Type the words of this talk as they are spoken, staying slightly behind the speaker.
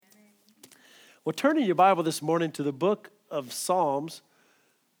Well, turn in your Bible this morning to the book of Psalms,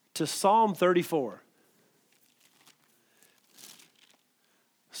 to Psalm 34.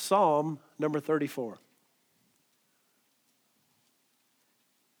 Psalm number 34.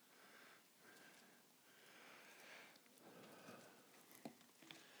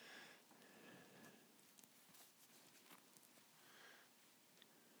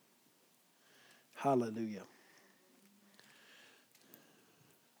 Hallelujah.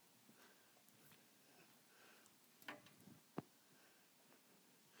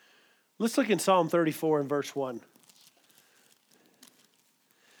 Let's look in Psalm 34 and verse 1.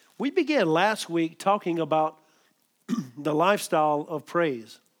 We began last week talking about the lifestyle of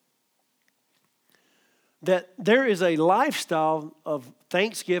praise. That there is a lifestyle of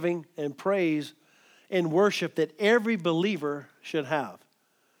thanksgiving and praise and worship that every believer should have.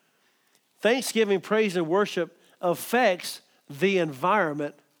 Thanksgiving, praise, and worship affects the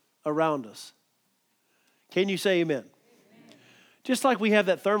environment around us. Can you say amen? Just like we have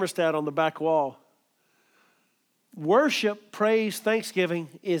that thermostat on the back wall, worship, praise, thanksgiving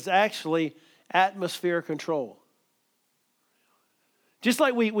is actually atmosphere control. Just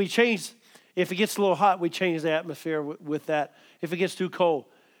like we change, if it gets a little hot, we change the atmosphere with that. If it gets too cold.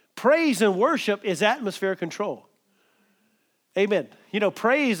 Praise and worship is atmosphere control. Amen. You know,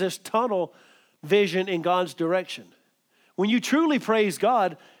 praise is tunnel vision in God's direction. When you truly praise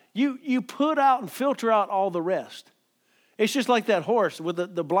God, you put out and filter out all the rest. It's just like that horse with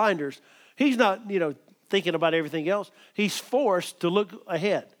the blinders. He's not, thinking about everything else. He's forced to look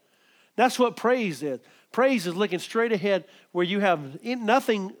ahead. That's what praise is. Praise is looking straight ahead where you have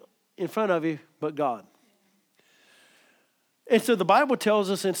nothing in front of you but God. And so the Bible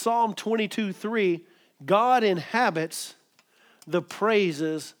tells us in Psalm 22:3, God inhabits the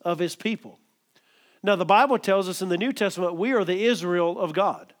praises of his people. Now the Bible tells us in the New Testament, we are the Israel of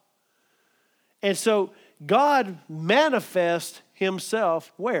God. And so God manifests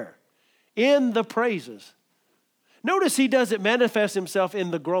himself where? In the praises. Notice he doesn't manifest himself in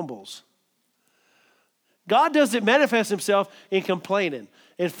the grumbles. God doesn't manifest himself in complaining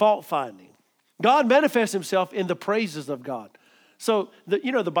and fault finding. God manifests himself in the praises of God. So,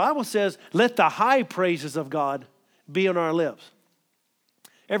 the Bible says, let the high praises of God be on our lips.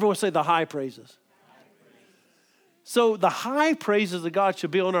 Everyone say the high praises. So the high praises of God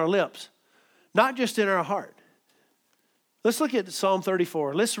should be on our lips. Not just in our heart. Let's look at Psalm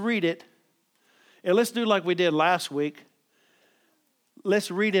 34. Let's read it. And let's do like we did last week.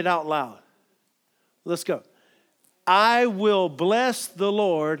 Let's read it out loud. Let's go. I will bless the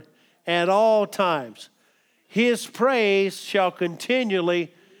Lord at all times. His praise shall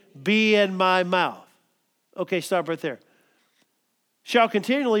continually be in my mouth. Okay, stop right there. Shall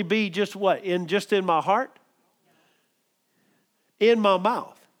continually be just what? Just in my heart? In my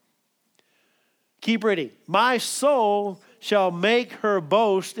mouth. Keep reading. My soul shall make her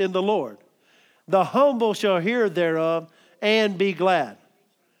boast in the Lord. The humble shall hear thereof and be glad.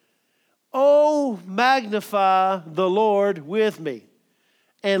 Oh, magnify the Lord with me,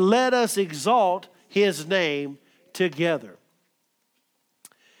 and let us exalt his name together.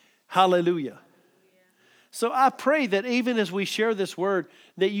 Hallelujah. So I pray that even as we share this word,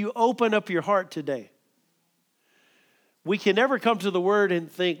 that you open up your heart today. We can never come to the word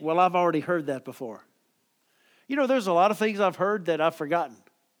and think, well, I've already heard that before. There's a lot of things I've heard that I've forgotten.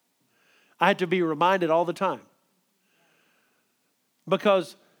 I have to be reminded all the time.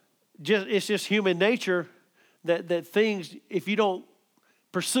 Because it's just human nature that things, if you don't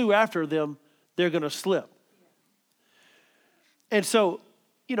pursue after them, they're going to slip. And so,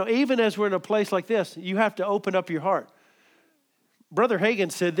 even as we're in a place like this, you have to open up your heart. Brother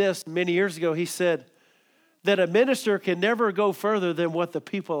Hagin said this many years ago. He said that a minister can never go further than what the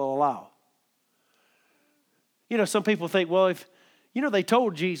people allow. Some people think, well, if, they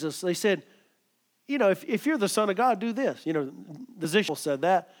told Jesus, they said, if you're the Son of God, do this. The disciples said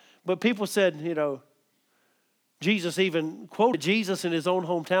that. But people said, Jesus even quoted Jesus in his own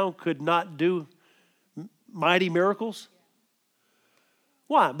hometown could not do mighty miracles.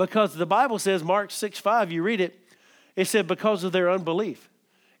 Why? Because the Bible says, Mark 6:5, you read it, it said because of their unbelief.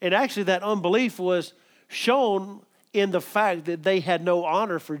 And actually that unbelief was shown in the fact that they had no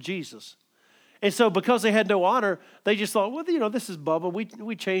honor for Jesus. And so because they had no honor, they just thought, well, this is Bubba.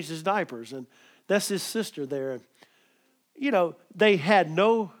 We changed his diapers, and that's his sister there. And, they had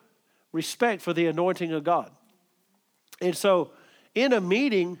no respect for the anointing of God. And so in a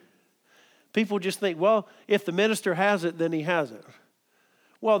meeting, people just think, well, if the minister has it, then he has it.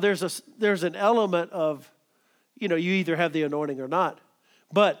 Well, there's an element of, you either have the anointing or not.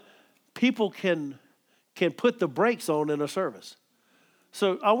 But people can put the brakes on in a service.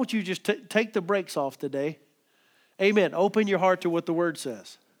 So I want you to just take the brakes off today. Amen. Open your heart to what the Word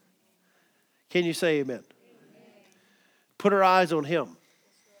says. Can you say amen? Put our eyes on Him.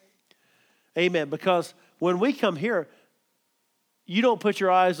 Amen. Because when we come here, you don't put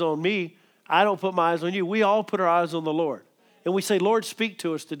your eyes on me. I don't put my eyes on you. We all put our eyes on the Lord. And we say, Lord, speak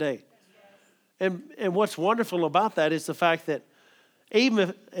to us today. And what's wonderful about that is the fact that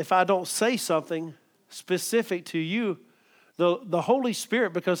even if I don't say something specific to you, the Holy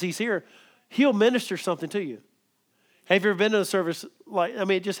Spirit, because He's here, He'll minister something to you. Have you ever been in a service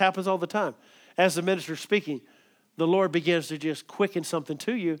it just happens all the time. As the minister's speaking, the Lord begins to just quicken something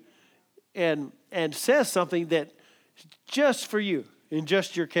to you and says something that just for you, in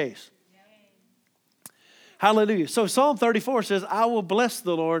just your case. Hallelujah. So Psalm 34 says, I will bless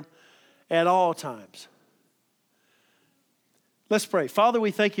the Lord at all times. Let's pray. Father,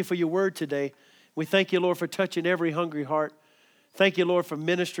 we thank you for your word today. We thank you, Lord, for touching every hungry heart. Thank you, Lord, for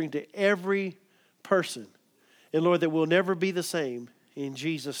ministering to every person. And Lord, that we'll never be the same in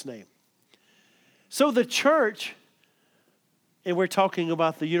Jesus' name. So the church, and we're talking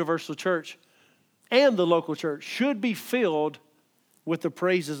about the universal church and the local church, should be filled with the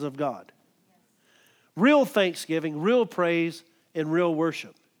praises of God. Real thanksgiving, real praise, and real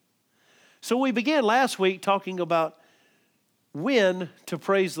worship. So we began last week talking about when to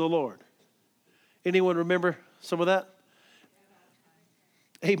praise the Lord. Anyone remember some of that?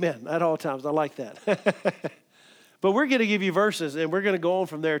 Amen. At all times. I like that. But we're going to give you verses, and we're going to go on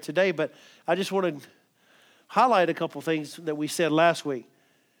from there today. But I just want to highlight a couple things that we said last week.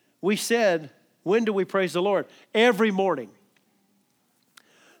 We said, when do we praise the Lord? Every morning.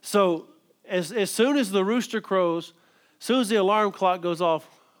 So as soon as the rooster crows, as soon as the alarm clock goes off,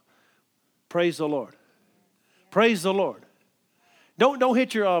 praise the Lord. Praise the Lord. Don't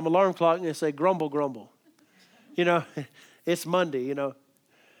hit your alarm clock and say, grumble, grumble. It's Monday,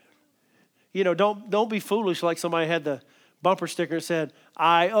 don't be foolish like somebody had the bumper sticker that said,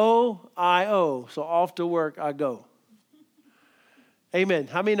 I owe, so off to work I go. Amen.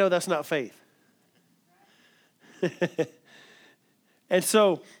 How many know that's not faith? And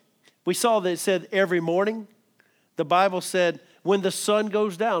so we saw that it said every morning. The Bible said when the sun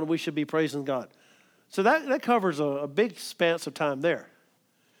goes down, we should be praising God. So that covers a big span of time there.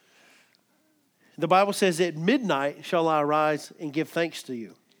 The Bible says at midnight shall I arise and give thanks to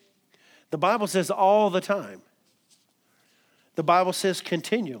you. The Bible says all the time. The Bible says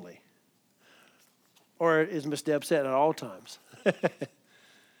continually. Or as Miss Deb said, at all times.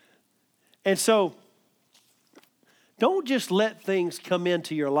 And so, don't just let things come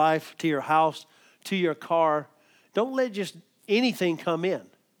into your life, to your house, to your car. Don't let just anything come in.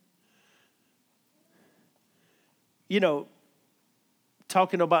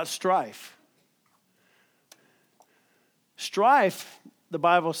 Talking about strife. Strife, the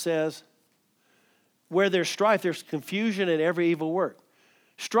Bible says, where there's strife, there's confusion and every evil work.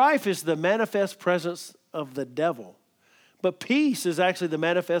 Strife is the manifest presence of the devil. But peace is actually the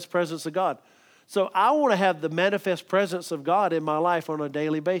manifest presence of God. So I want to have the manifest presence of God in my life on a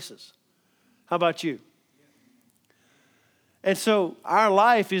daily basis. How about you? And so our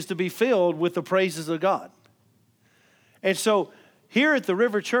life is to be filled with the praises of God. And so here at the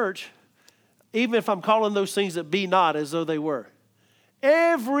River Church, even if I'm calling those things that be not as though they were,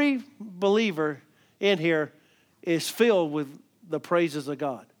 every believer in here is filled with the praises of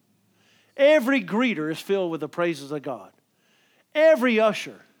God. Every greeter is filled with the praises of God. Every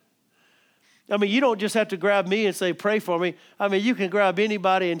usher. You don't just have to grab me and say, pray for me. You can grab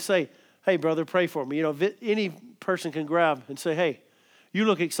anybody and say, hey, brother, pray for me. Any person can grab and say, hey, you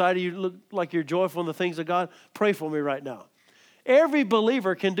look excited. You look like you're joyful in the things of God. Pray for me right now. Every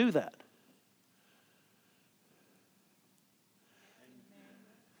believer can do that.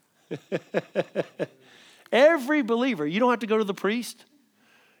 Every believer. You don't have to go to the priest.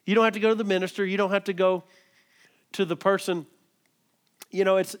 You don't have to go to the minister. You don't have to go to the person.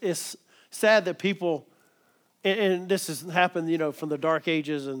 It's sad that people, and this has happened, from the dark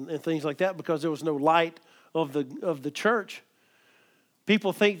ages and things like that, because there was no light of the church.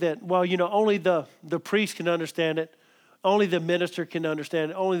 People think that, only the priest can understand it. Only the minister can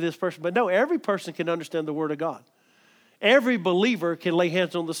understand it. Only this person. But no, every person can understand the Word of God. Every believer can lay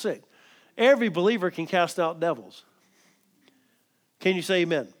hands on the sick. Every believer can cast out devils. Can you say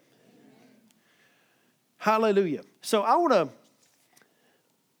amen? Hallelujah. So I want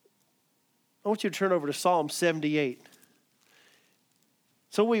you to turn over to Psalm 78.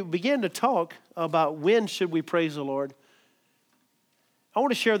 So we began to talk about when should we praise the Lord. I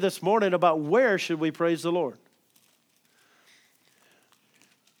want to share this morning about where should we praise the Lord.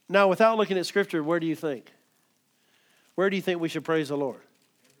 Now, without looking at Scripture, where do you think? Where do you think we should praise the Lord?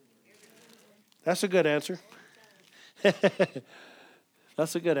 That's a good answer.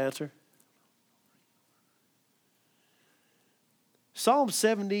 That's a good answer. Psalm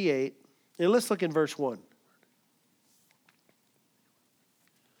 78, and let's look in verse 1.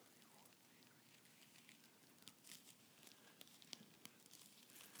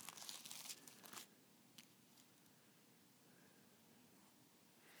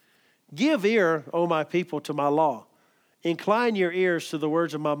 Give ear, O my people, to my law. Incline your ears to the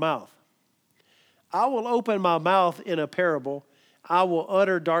words of my mouth. I will open my mouth in a parable. I will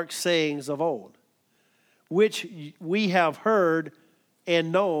utter dark sayings of old, which we have heard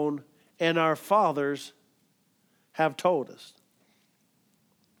and known, and our fathers have told us.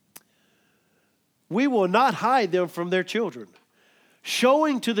 We will not hide them from their children,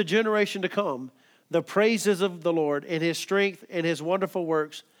 showing to the generation to come the praises of the Lord and his strength and his wonderful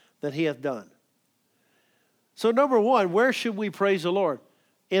works that he hath done. So number one, where should we praise the Lord?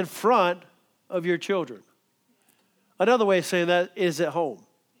 In front of your children. Another way of saying that is at home.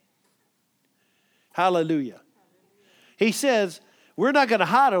 Hallelujah. He says, we're not going to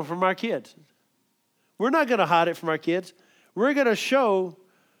hide them from our kids. We're not going to hide it from our kids. We're going to show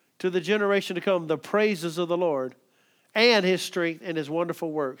to the generation to come the praises of the Lord and his strength and his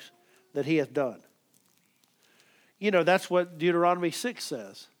wonderful works that he hath done. You know, that's what Deuteronomy 6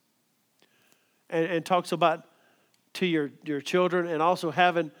 says. And talks about to your children, and also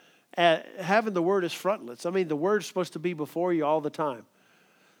having the word as frontlets. I mean, the word's supposed to be before you all the time.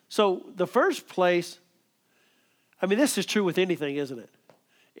 So the first place, I mean, this is true with anything, isn't it?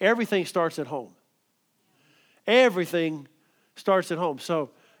 Everything starts at home. Everything starts at home. So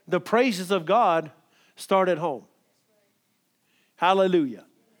the praises of God start at home. Hallelujah.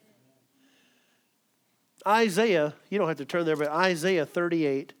 Isaiah, you don't have to turn there, but Isaiah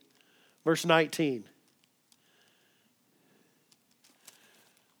 38, verse 19.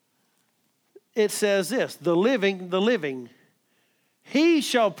 It says this, the living, he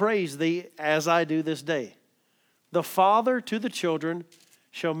shall praise thee as I do this day. The Father to the children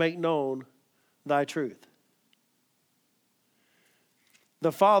shall make known thy truth.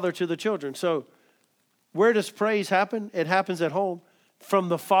 The Father to the children. So where does praise happen? It happens at home, from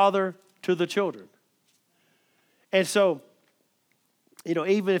the Father to the children. And so, you know,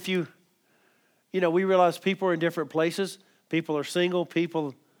 even if we realize people are in different places. People are single.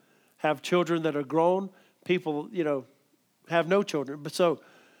 People have children that are grown. People, have no children.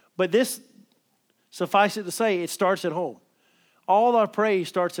 But this, suffice it to say, it starts at home. All our praise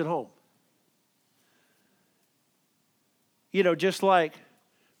starts at home. Just like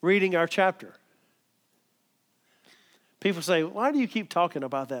reading our chapter. People say, why do you keep talking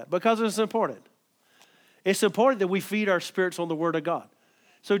about that? Because it's important. It's important that we feed our spirits on the Word of God.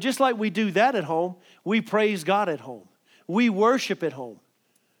 So just like we do that at home, we praise God at home. We worship at home.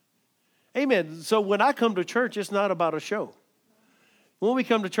 Amen. So when I come to church, it's not about a show. When we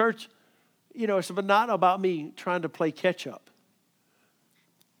come to church, it's not about me trying to play catch up.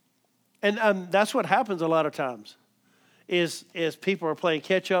 And that's what happens a lot of times, is people are playing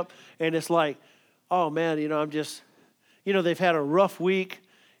catch up, and it's like, oh man, I'm just, they've had a rough week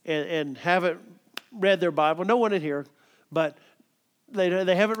and haven't read their Bible. No one in here, but they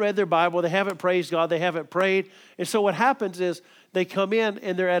haven't read their Bible. They haven't praised God. They haven't prayed. And so what happens is they come in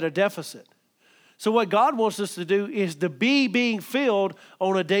and they're at a deficit. So what God wants us to do is to be being filled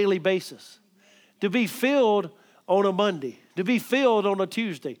on a daily basis. To be filled on a Monday. To be filled on a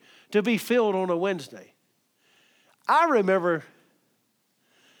Tuesday. To be filled on a Wednesday. I remember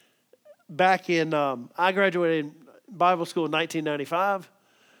back in, I graduated Bible school in 1995.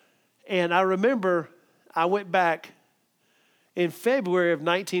 And I remember I went back in February of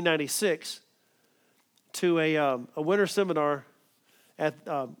 1996 to a winter seminar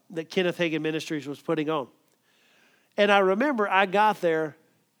that Kenneth Hagin Ministries was putting on. And I remember I got there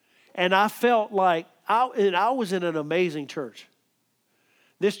and I felt like I was in an amazing church.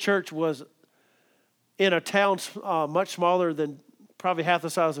 This church was in a town much smaller than probably half the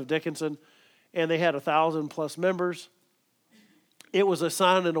size of Dickinson, and they had 1,000+ members. It was a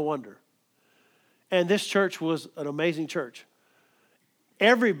sign and a wonder. And this church was an amazing church.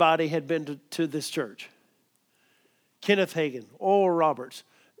 Everybody had been to this church. Kenneth Hagin, Oral Roberts,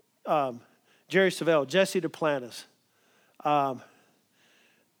 Jerry Savelle, Jesse Duplantis,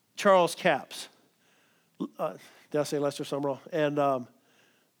 Charles Capps, did I say Lester Summerall? And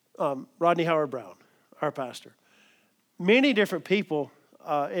Rodney Howard Brown, our pastor. Many different people,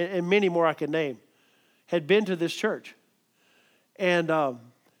 and many more I could name, had been to this church. And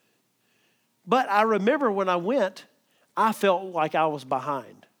but I remember when I went, I felt like I was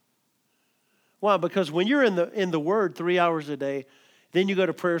behind. Why? Because when you're in the Word 3 hours a day, then you go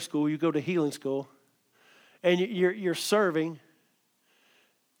to prayer school, you go to healing school, and you're serving.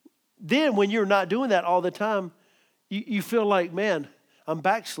 Then when you're not doing that all the time, you feel like, man, I'm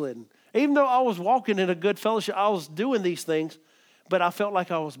backslidden. Even though I was walking in a good fellowship, I was doing these things, but I felt like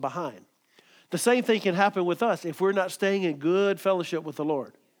I was behind. The same thing can happen with us if we're not staying in good fellowship with the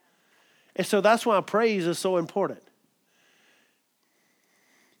Lord. And so that's why praise is so important.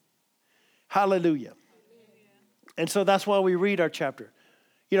 Hallelujah. And so that's why we read our chapter.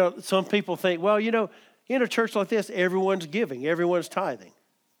 You know, some people think, well, you know, in a church like this, everyone's giving, everyone's tithing.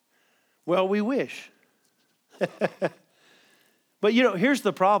 Well, we wish. But, you know, here's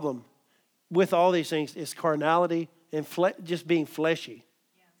the problem with all these things is carnality and just being fleshy.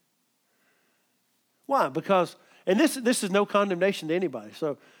 Yeah. Why? Because, and this is no condemnation to anybody.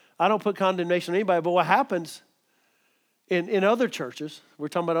 So I don't put condemnation on anybody. But what happens in other churches, we're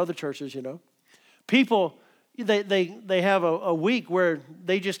talking about other churches, you know, people, they have a week where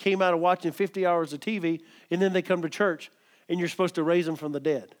they just came out of watching 50 hours of TV, and then they come to church, and you're supposed to raise them from the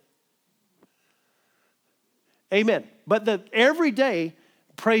dead. Amen. But every day,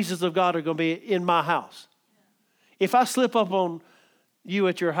 praises of God are going to be in my house. If I slip up on you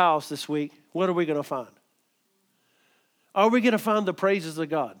at your house this week, what are we going to find? Are we going to find the praises of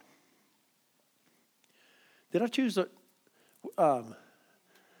God? Did I choose the... I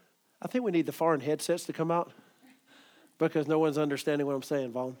think we need the foreign headsets to come out because no one's understanding what I'm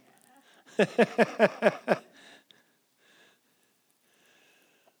saying, Vaughn.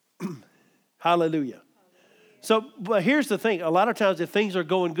 Hallelujah. So, but here's the thing. A lot of times if things are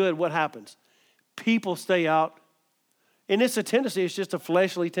going good, what happens? People stay out. And it's a tendency. It's just a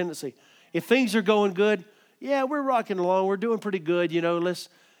fleshly tendency. If things are going good, yeah, we're rocking along. We're doing pretty good. You know,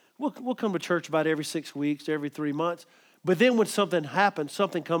 we'll come to church about every 6 weeks, every 3 months. But then when something happens,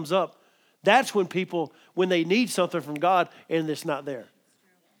 something comes up, that's when people, when they need something from God and it's not there.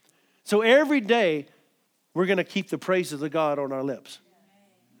 So every day, we're going to keep the praises of God on our lips.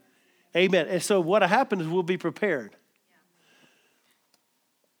 Amen. And so what happens is we'll be prepared.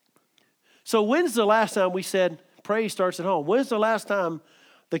 So when's the last time we said praise starts at home? When's the last time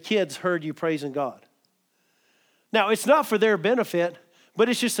the kids heard you praising God? Now, it's not for their benefit, but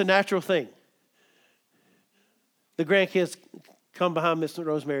it's just a natural thing. The grandkids come behind Miss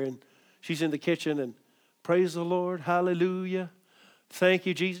Rosemary, and she's in the kitchen, and praise the Lord, hallelujah, thank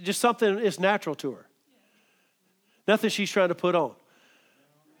you, Jesus. Just something is natural to her. Nothing she's trying to put on.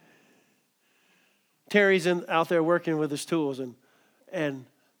 Terry's out there working with his tools, and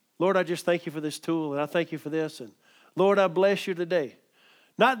Lord, I just thank you for this tool, and I thank you for this, and Lord, I bless you today.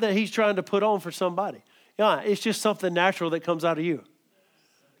 Not that he's trying to put on for somebody. Yeah, it's just something natural that comes out of you.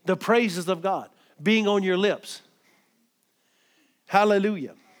 The praises of God being on your lips.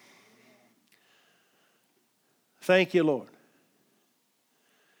 Hallelujah. Thank you, Lord.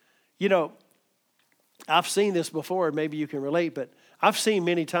 You know, I've seen this before, and maybe you can relate, but I've seen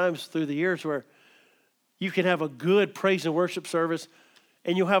many times through the years where you can have a good praise and worship service,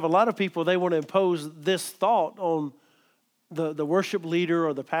 and you'll have a lot of people, they want to impose this thought on the worship leader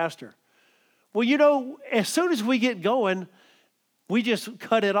or the pastor. Well, you know, as soon as we get going, we just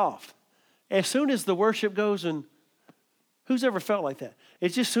cut it off. As soon as the worship goes, and who's ever felt like that?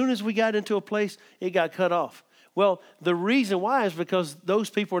 It's just as soon as we got into a place, it got cut off. Well, the reason why is because those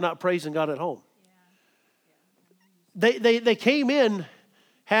people are not praising God at home. They came in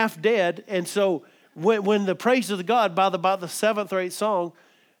half dead, and so when the praises of God by the seventh or eighth song,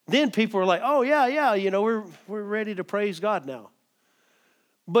 then people are like, oh yeah, you know, we're ready to praise God now.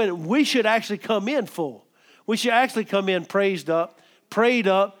 But we should actually come in full. We should actually come in praised up, prayed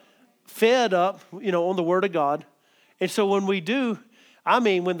up, fed up, you know, on the Word of God. And so when we do, I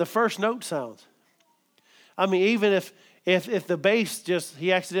mean, when the first note sounds, I mean, even if the bass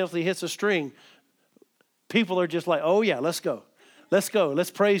he accidentally hits a string, people are just like, oh yeah, let's go. Let's go.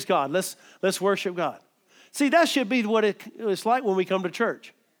 Let's praise God. Let's worship God. See, that should be what it's like when we come to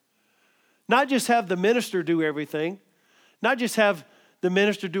church. Not just have the minister do everything. Not just have the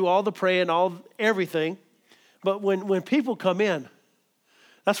minister do all the praying, everything. But when people come in,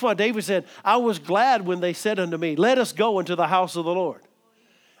 that's why David said, I was glad when they said unto me, let us go into the house of the Lord.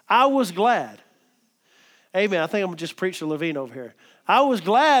 I was glad. Amen. I think I'm going to just preach to Levine over here. I was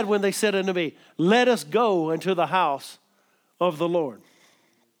glad when they said unto me, let us go into the house of the Lord.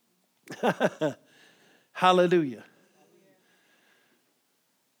 Hallelujah.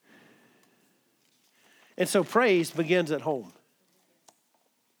 And so praise begins at home.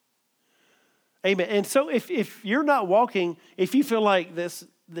 Amen. And so if you're not walking, if you feel like this,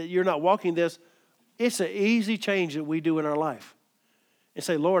 that you're not walking this, it's an easy change that we do in our life. and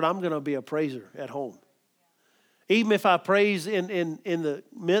say, Lord, I'm going to be a praiser at home. Even if I praise in the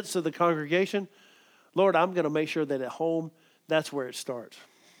midst of the congregation, Lord, I'm going to make sure that at home, that's where it starts.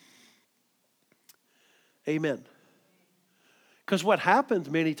 Amen. Because what happens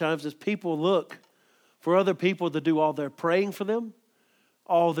many times is people look for other people to do all their praying for them,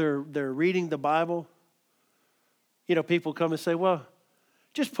 all their reading the Bible. You know, people come and say, well,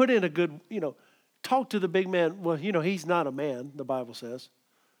 just put in a good, talk to the big man. Well, he's not a man, the Bible says.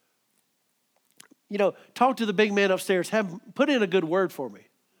 Talk to the big man upstairs. Put in a good word for me.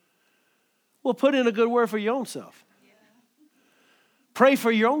 Well, put in a good word for your own self. Yeah. Pray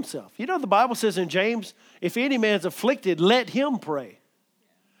for your own self. The Bible says in James, if any man's afflicted, let him pray.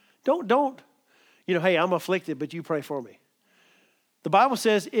 Yeah. Don't, hey, I'm afflicted, but you pray for me. The Bible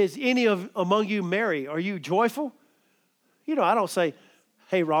says, is any among you merry? Are you joyful? I don't say,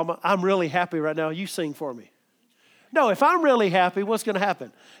 hey, Rama, I'm really happy right now. You sing for me. No, if I'm really happy, what's going to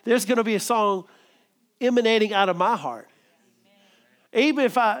happen? There's going to be a song emanating out of my heart. Even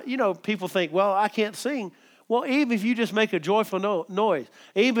if people think, well, I can't sing. Well, even if you just make a joyful noise,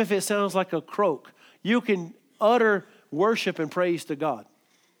 even if it sounds like a croak, you can utter worship and praise to God.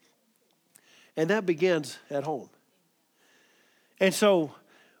 And that begins at home. And so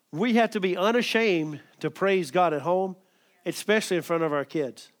we have to be unashamed to praise God at home, especially in front of our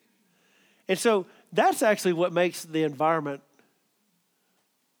kids. And so that's actually what makes the environment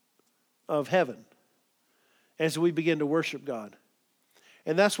of heaven as we begin to worship God.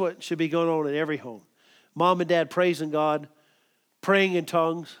 And that's what should be going on in every home. Mom and dad praising God, praying in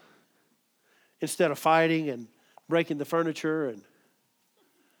tongues instead of fighting and breaking the furniture. And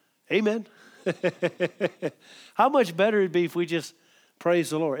amen. How much better it'd be if we just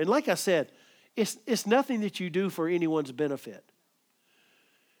praise the Lord. And like I said, it's nothing that you do for anyone's benefit.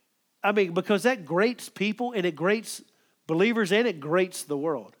 I mean, because that grates people and it grates believers and it grates the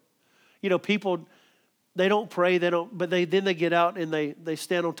world. People, they don't pray, but then they get out and they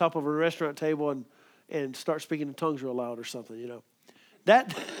stand on top of a restaurant table and start speaking in tongues real loud or something,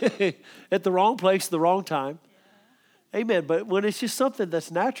 That, at the wrong place, the wrong time. Yeah. Amen. But when it's just something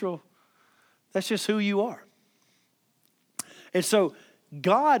that's natural, that's just who you are. And so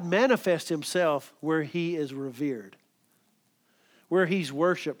God manifests himself where he is revered, where he's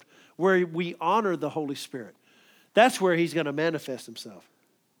worshiped, where we honor the Holy Spirit. That's where he's going to manifest himself.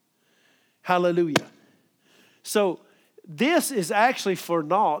 Hallelujah. So this is actually for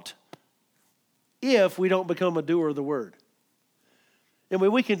naught if we don't become a doer of the word. And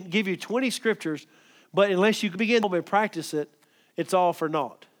we can give you 20 scriptures, but unless you begin to practice it, it's all for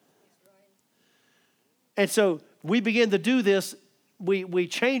naught. And so we begin to do this. We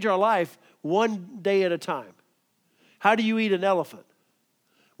change our life one day at a time. How do you eat an elephant?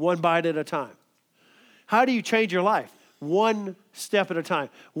 One bite at a time. How do you change your life? One step at a time.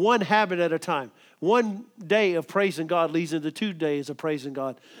 One habit at a time. One day of praising God leads into 2 days of praising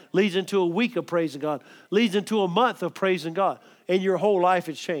God. Leads into a week of praising God. Leads into a month of praising God. And your whole life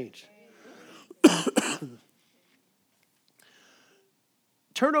has changed.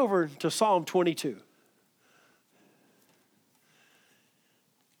 Turn over to Psalm 22.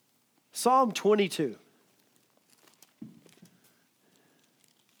 Psalm 22.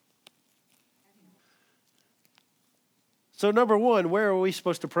 So number one, where are we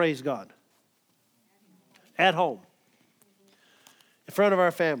supposed to praise God? At home. In front of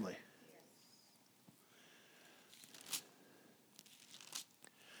our family.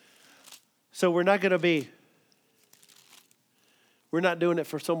 So we're not doing it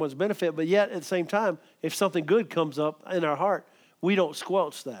for someone's benefit, but yet at the same time, if something good comes up in our heart, we don't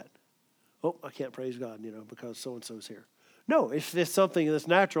squelch that. Oh, I can't praise God, because so-and-so's here. No, if it's something that's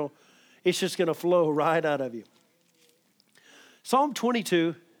natural, it's just going to flow right out of you. Psalm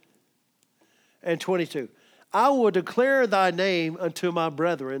 22 and 22. I will declare thy name unto my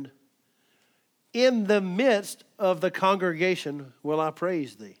brethren. In the midst of the congregation will I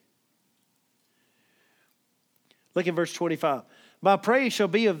praise thee. Look at verse 25. My praise shall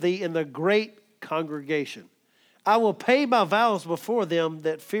be of thee in the great congregation. I will pay my vows before them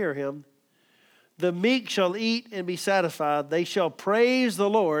that fear him. The meek shall eat and be satisfied. They shall praise the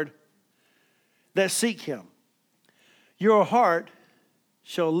Lord that seek him. Your heart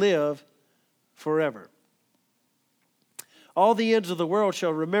shall live forever. All the ends of the world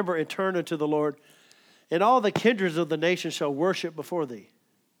shall remember and turn unto the Lord, and all the kindreds of the nations shall worship before thee.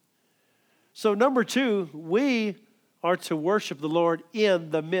 So number two, we are to worship the Lord in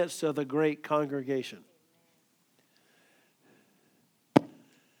the midst of the great congregation.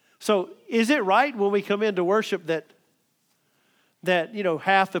 So is it right when we come in to worship that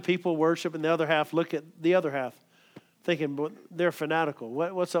half the people worship and the other half look at the other half? thinking, well, they're fanatical.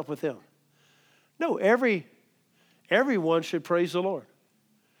 What's up with them? No, everyone should praise the Lord.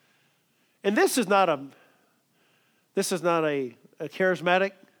 And this is not a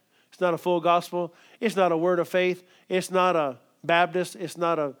charismatic. It's not a full gospel. It's not a word of faith. It's not a Baptist. It's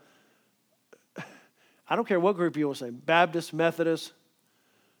not I don't care what group you want to say, Baptist, Methodist,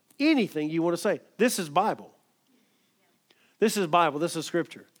 anything you want to say. This is Bible. This is Bible. This is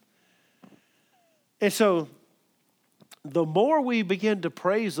Scripture. And so the more we begin to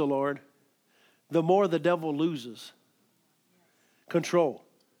praise the Lord, the more the devil loses control.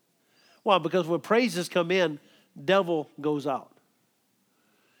 Why? Because when praises come in, devil goes out.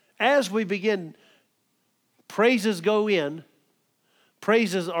 As we begin, praises go in,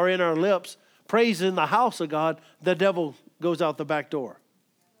 praises are in our lips, praise in the house of God, the devil goes out the back door.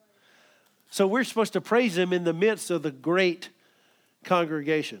 So we're supposed to praise him in the midst of the great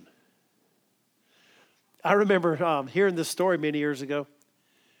congregation. I remember hearing this story many years ago.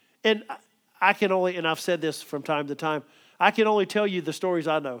 And and I've said this from time to time, I can only tell you the stories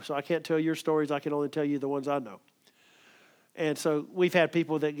I know. So I can't tell your stories. I can only tell you the ones I know. And so we've had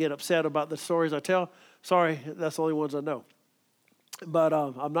people that get upset about the stories I tell. Sorry, that's the only ones I know. But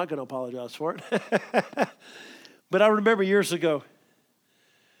I'm not going to apologize for it. But I remember years ago,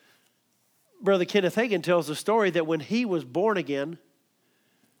 Brother Kenneth Hagin tells the story that when he was born again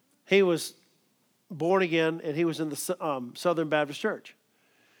and he was in the Southern Baptist Church.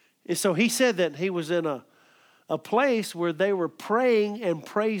 And so he said that he was in a place where they were praying and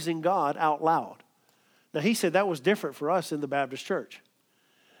praising God out loud. Now, he said that was different for us in the Baptist church.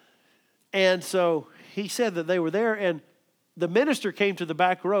 And so he said that they were there, and the minister came to the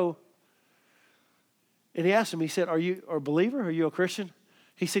back row, and he asked him, he said, are you a believer? Are you a Christian?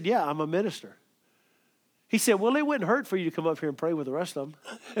 He said, yeah, I'm a minister. He said, well, it wouldn't hurt for you to come up here and pray with the rest of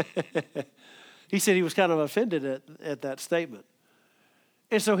them. He said he was kind of offended at that statement.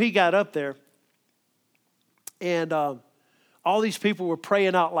 And so he got up there, and all these people were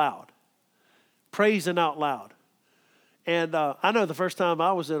praying out loud, praising out loud. And I know the first time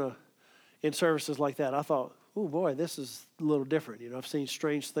I was in services like that, I thought, oh boy, this is a little different. I've seen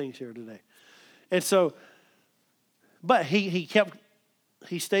strange things here today. And so, but he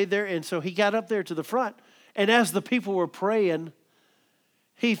stayed there, and so he got up there to the front, and as the people were praying,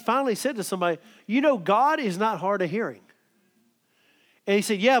 he finally said to somebody, God is not hard of hearing. And he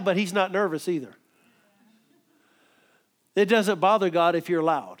said, yeah, but he's not nervous either. It doesn't bother God if you're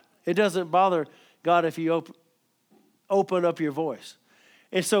loud. It doesn't bother God if you open up your voice.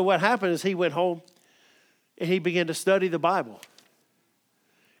 And so what happened is he went home and he began to study the Bible.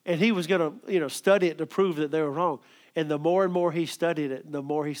 And he was going to, study it to prove that they were wrong. And the more and more he studied it, the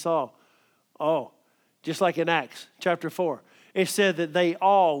more he saw, just like in Acts chapter 4, it said that they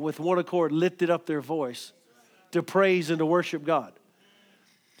all with one accord lifted up their voice to praise and to worship God.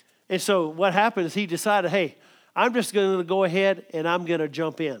 And so what happened is he decided, hey, I'm just going to go ahead and I'm going to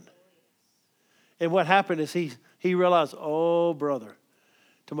jump in. And what happened is he realized, oh, brother,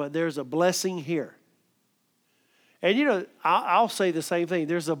 there's a blessing here. And, I'll say the same thing.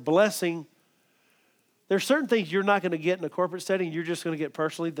 There's a blessing. There's certain things you're not going to get in a corporate setting. You're just going to get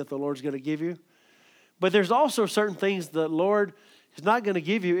personally that the Lord's going to give you. But there's also certain things the Lord is not going to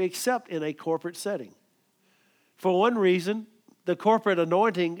give you except in a corporate setting. For one reason, the corporate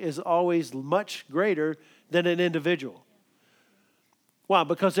anointing is always much greater than an individual. Why?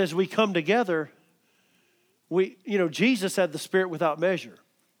 Because as we come together, Jesus had the Spirit without measure.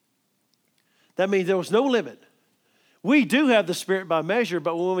 That means there was no limit. We do have the Spirit by measure,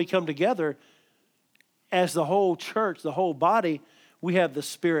 but when we come together as the whole church, the whole body, we have the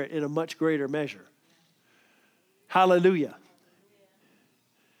Spirit in a much greater measure. Hallelujah.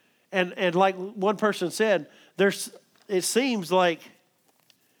 And like one person said, it seems like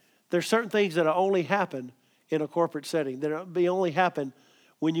there's certain things that only happen in a corporate setting. They only happen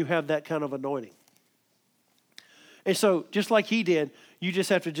when you have that kind of anointing. And so just like he did, you just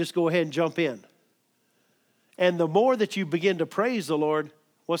have to just go ahead and jump in. And the more that you begin to praise the Lord,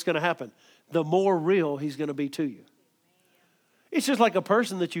 what's going to happen? The more real he's going to be to you. It's just like a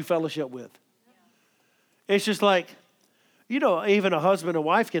person that you fellowship with. It's just like, even a husband and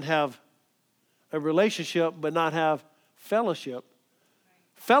wife can have a relationship but not have fellowship.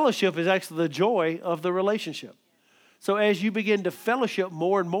 Fellowship is actually the joy of the relationship. So as you begin to fellowship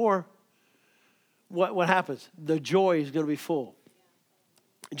more and more, what happens? The joy is going to be full.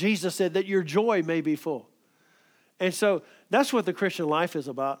 Jesus said that your joy may be full. And so that's what the Christian life is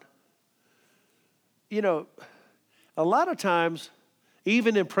about. A lot of times,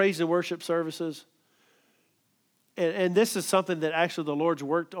 even in praise and worship services, and this is something that actually the Lord's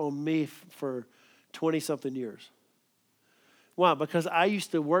worked on me for 20-something years. Why? Because I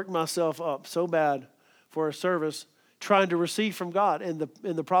used to work myself up so bad for a service trying to receive from God. And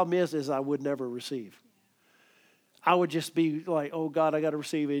the problem is I would never receive. I would just be like, oh, God, I got to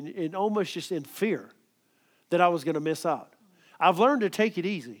receive. And almost just in fear that I was going to miss out. I've learned to take it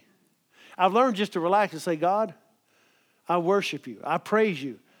easy. I've learned just to relax and say, God, I worship you. I praise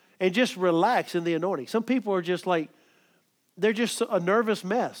you. And just relax in the anointing. Some people are just like, they're just a nervous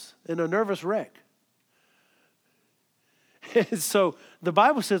mess and a nervous wreck. And so the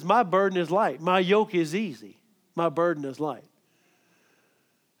Bible says, my burden is light. My yoke is easy. My burden is light.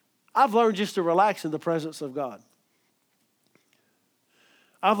 I've learned just to relax in the presence of God.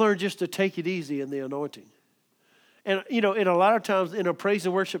 I've learned just to take it easy in the anointing. And, you know, in a lot of times in a praise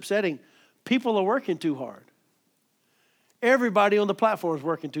and worship setting, people are working too hard. Everybody on the platform is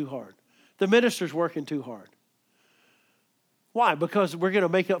working too hard. The minister's working too hard. Why? Because we're going to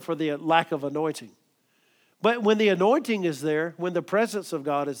make up for the lack of anointing. But when the anointing is there, when the presence of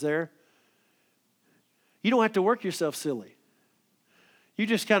God is there, you don't have to work yourself silly. You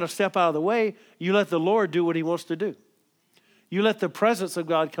just kind of step out of the way. You let the Lord do what he wants to do. You let the presence of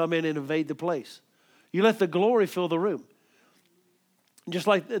God come in and invade the place. You let the glory fill the room. Just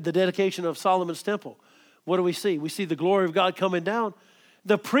like the dedication of Solomon's temple. What do we see? We see the glory of God coming down.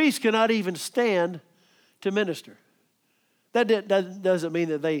 The priest cannot even stand to minister. That doesn't mean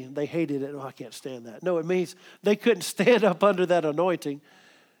that they hated it. Oh, I can't stand that. No, it means they couldn't stand up under that anointing.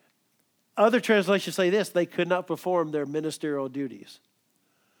 Other translations say this: they could not perform their ministerial duties.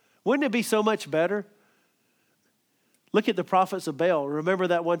 Wouldn't it be so much better? Look at the prophets of Baal. Remember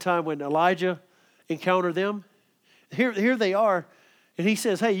that one time when Elijah encountered them? Here they are, and he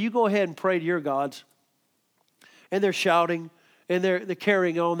says, hey, you go ahead and pray to your gods. And they're shouting, and they're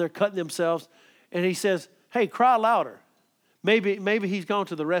carrying on, they're cutting themselves. And he says, hey, cry louder. Maybe he's gone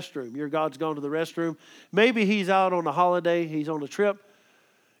to the restroom. Your God's gone to the restroom. Maybe he's out on a holiday. He's on a trip.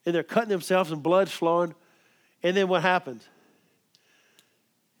 And they're cutting themselves and blood's flowing. And then what happens?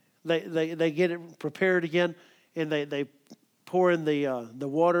 They get it prepared again. And they pour in the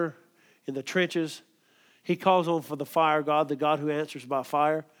water in the trenches. He calls on for the fire God, the God who answers by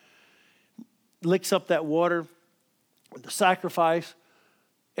fire. Licks up that water, the sacrifice,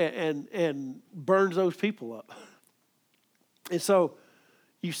 and burns those people up. And so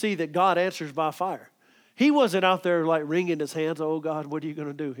you see that God answers by fire. He wasn't out there like wringing his hands. Oh, God, what are you going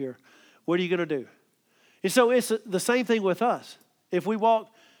to do here? What are you going to do? And so it's the same thing with us. If we walk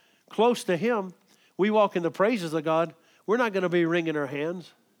close to him, we walk in the praises of God, we're not going to be wringing our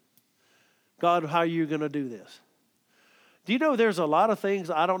hands. God, how are you going to do this? Do you know there's a lot of things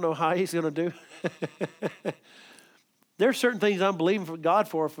I don't know how he's going to do? There's certain things I'm believing for God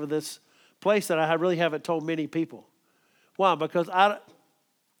for this place that I really haven't told many people. Why? Because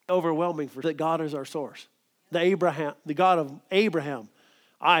overwhelming for that God is our source. The God of Abraham,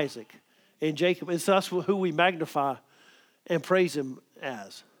 Isaac, and Jacob. It's us who we magnify and praise him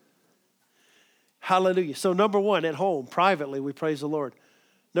as. Hallelujah. So number one, at home, privately, we praise the Lord.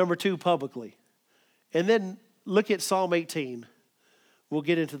 Number two, publicly. And then look at Psalm 18. We'll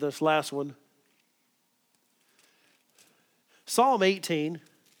get into this last one. Psalm 18,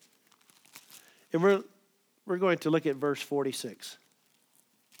 and we're going to look at verse 46.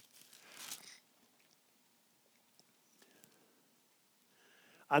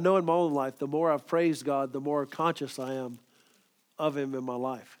 I know in my own life, the more I've praised God, the more conscious I am of him in my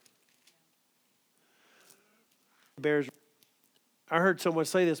life. I heard someone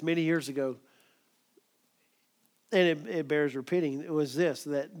say this many years ago, and it bears repeating. It was this,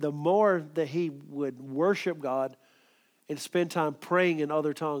 that the more that he would worship God and spend time praying in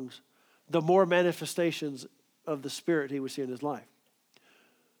other tongues, the more manifestations of the Spirit he would see in his life.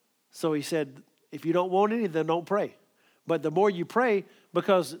 So he said, if you don't want any, then don't pray. But the more you pray,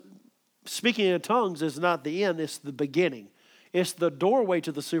 because speaking in tongues is not the end, it's the beginning. It's the doorway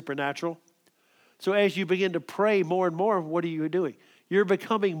to the supernatural. So as you begin to pray more and more, what are you doing? You're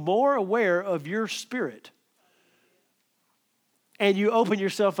becoming more aware of your spirit. And you open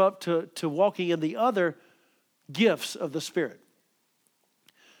yourself up to walking in the other gifts of the Spirit.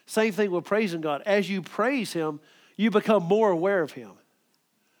 Same thing with praising God. As you praise him, you become more aware of him.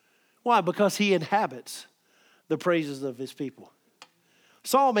 Why? Because he inhabits the praises of his people.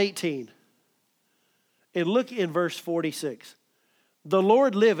 Psalm 18. And look in verse 46. The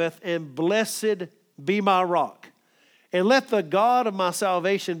Lord liveth, and blessed be my rock. And let the God of my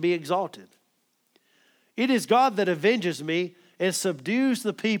salvation be exalted. It is God that avenges me and subdues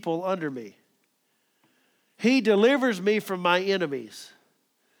the people under me. He delivers me from my enemies.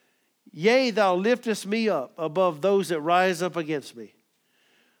 Yea, thou liftest me up above those that rise up against me.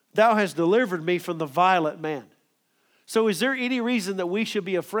 Thou hast delivered me from the violent man. So is there any reason that we should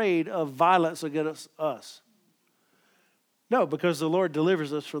be afraid of violence against us? No, because the Lord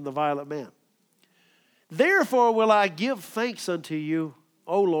delivers us from the violent man. Therefore will I give thanks unto you,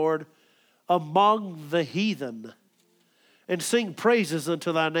 O Lord, among the heathen, and sing praises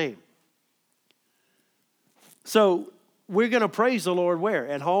unto thy name. So we're going to praise the Lord where?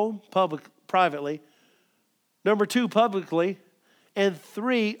 At home, privately. Number 2, publicly. And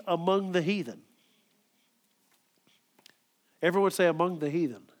 3, among the heathen. Everyone say among the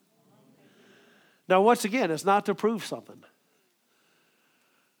heathen. Now, once again, it's not to prove something.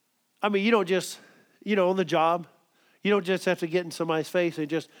 I mean, you don't just, on the job, you don't just have to get in somebody's face and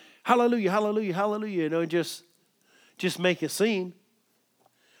just, hallelujah, hallelujah, hallelujah, and just make a scene.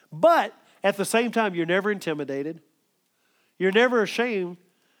 But at the same time, you're never intimidated. You're never ashamed.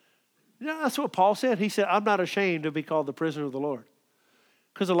 That's what Paul said. He said, I'm not ashamed to be called the prisoner of the Lord.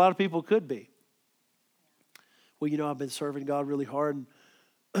 Because a lot of people could be. Well, I've been serving God really hard,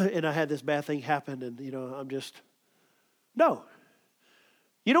 and I had this bad thing happen, and, I'm just... No.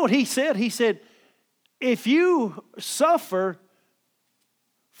 You know what he said? He said, if you suffer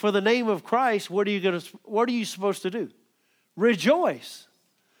for the name of Christ, what are you supposed to do? Rejoice.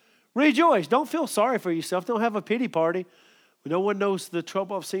 Rejoice. Don't feel sorry for yourself. Don't have a pity party. No one knows the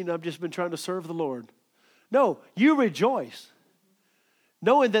trouble I've seen. I've just been trying to serve the Lord. No, you rejoice,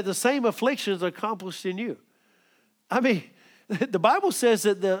 knowing that the same afflictions are accomplished in you. I mean, the Bible says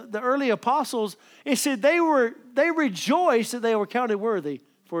that the early apostles, it said they rejoiced that they were counted worthy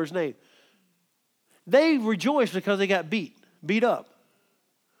for his name. They rejoiced because they got beat up.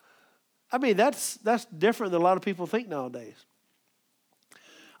 I mean, that's different than a lot of people think nowadays.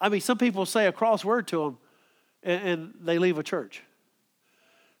 I mean, some people say a cross word to them and they leave a church.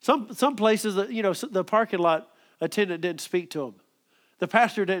 Some places, the parking lot attendant didn't speak to them. The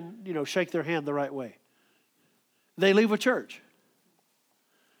pastor didn't, shake their hand the right way. They leave a church.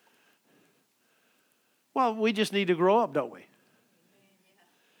 Well, we just need to grow up, don't we?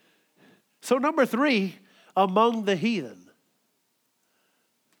 So number 3, among the heathen.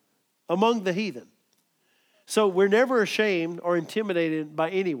 Among the heathen. So we're never ashamed or intimidated by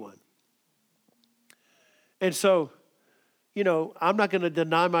anyone. And so, I'm not going to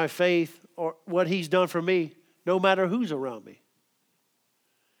deny my faith or what he's done for me, no matter who's around me.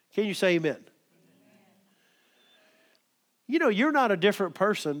 Can you say amen? You're not a different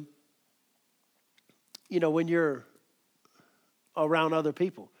person, when you're around other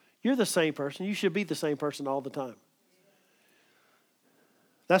people. You're the same person. You should be the same person all the time.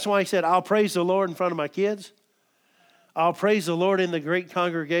 That's why he said, I'll praise the Lord in front of my kids. I'll praise the Lord in the great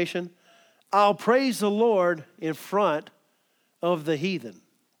congregation. I'll praise the Lord in front of the heathen.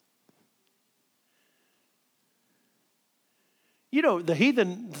 The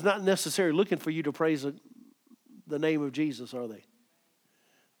heathen is not necessarily looking for you to praise the name of Jesus, are they?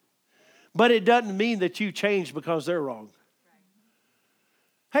 But it doesn't mean that you change because they're wrong.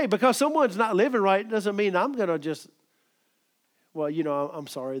 Hey, because someone's not living right doesn't mean I'm going to just, I'm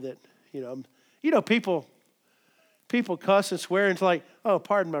sorry that, people cuss and swear and it's like, oh,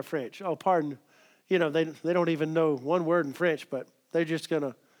 pardon my French. Oh, pardon. They don't even know one word in French, but they're just going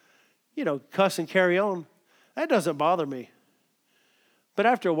to, cuss and carry on. That doesn't bother me. But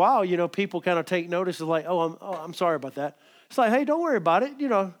after a while, people kind of take notice of like, I'm sorry about that. It's like, hey, don't worry about it.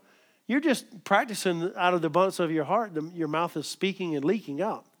 You're just practicing out of the abundance of your heart. Your mouth is speaking and leaking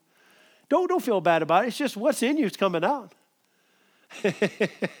out. Don't feel bad about it. It's just what's in you is coming out.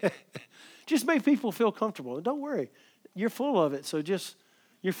 Just make people feel comfortable. Don't worry. You're full of it. So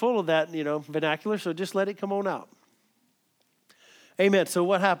you're full of that, vernacular. So just let it come on out. Amen. So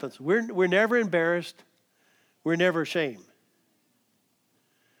what happens? We're never embarrassed. We're never ashamed.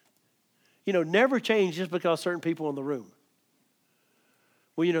 Never change just because certain people in the room.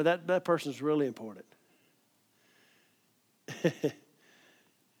 Well, that person's really important.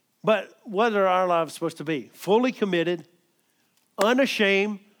 But what are our lives supposed to be? Fully committed,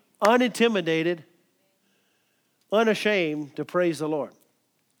 unashamed, unintimidated, unashamed to praise the Lord.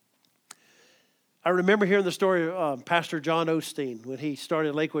 I remember hearing the story of Pastor John Osteen when he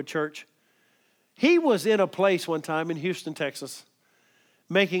started Lakewood Church. He was in a place one time in Houston, Texas,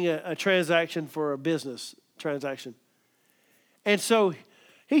 making a transaction for a business transaction. And so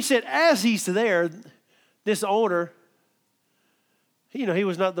he said, as he's there, this owner, he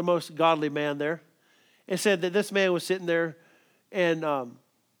was not the most godly man there, and said that this man was sitting there and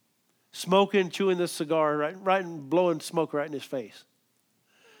smoking, chewing this cigar, right, and blowing smoke right in his face.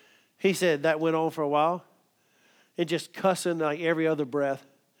 He said that went on for a while, and just cussing like every other breath.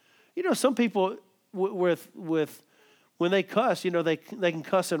 Some people with when they cuss, they can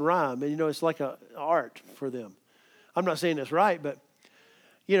cuss and rhyme, and it's like an art for them. I'm not saying it's right, but,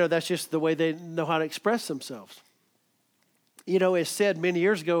 you know, that's just the way they know how to express themselves. You know, it's said many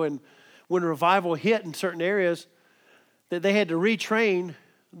years ago, and when revival hit in certain areas, that they had to retrain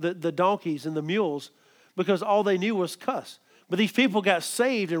the donkeys and the mules because all they knew was cuss. But these people got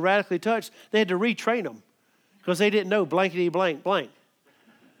saved and radically touched. They had to retrain them because they didn't know blankety blank blank.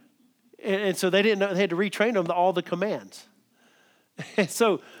 And so they didn't know, they had to retrain them to all the commands. And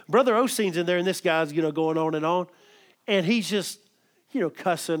so Brother Osteen's in there, and this guy's, you know, going on. And he's just, you know,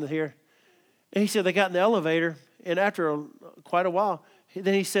 cussing here. And he said they got in the elevator, and after quite a while,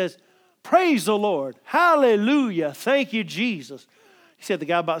 then he says, "Praise the Lord. Hallelujah. Thank you, Jesus." He said the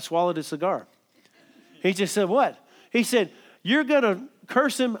guy about swallowed his cigar. He just said, what? He said, "You're going to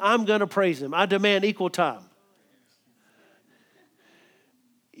curse him. I'm going to praise him. I demand equal time."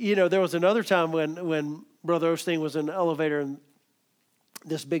 You know, there was another time when Brother Osteen was in the elevator and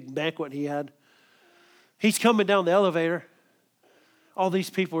this big banquet he had. He's coming down the elevator. All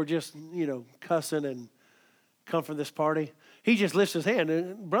these people are just, you know, cussing and come from this party. He just lifts his hand.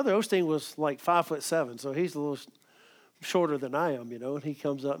 And Brother Osteen was like 5'7", so he's a little shorter than I am, you know. And he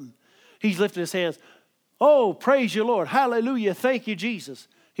comes up and he's lifting his hands. "Oh, praise you, Lord. Hallelujah. Thank you, Jesus."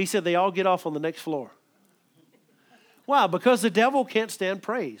 He said they all get off on the next floor. Why? Because the devil can't stand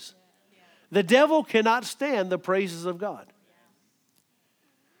praise. The devil cannot stand the praises of God.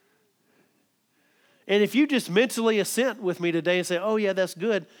 And if you just mentally assent with me today and say, "Oh yeah, that's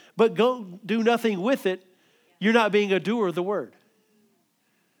good," but go do nothing with it, you're not being a doer of the word.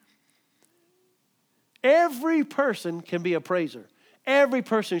 Every person can be a praiser. Every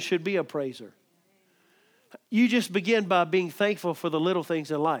person should be a praiser. You just begin by being thankful for the little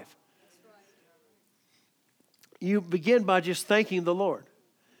things in life. You begin by just thanking the Lord.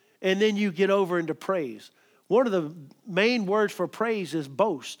 And then you get over into praise. One of the main words for praise is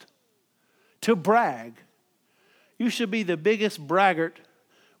boast. To brag. You should be the biggest braggart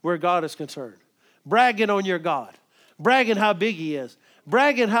where God is concerned. Bragging on your God. Bragging how big he is.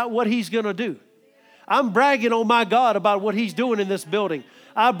 Bragging what he's going to do. I'm bragging on my God about what he's doing in this building.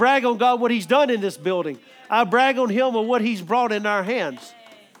 I brag on God what he's done in this building. I brag on him and what he's brought in our hands.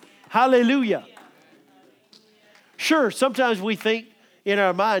 Hallelujah. Sure, sometimes we think in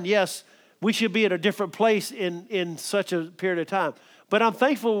our mind, yes, we should be at a different place in such a period of time. But I'm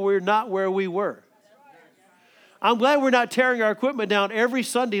thankful we're not where we were. I'm glad we're not tearing our equipment down every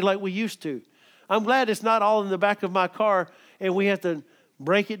Sunday like we used to. I'm glad it's not all in the back of my car and we have to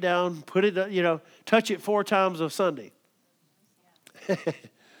break it down, put it, you know, touch it 4 times a Sunday.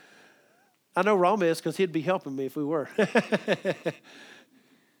 I know Rama is because he'd be helping me if we were.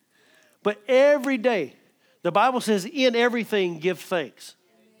 But every day, the Bible says, in everything, give thanks.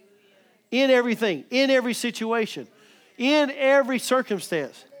 In everything, in every situation, in every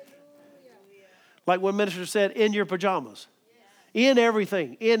circumstance. Like one minister said, in your pajamas. In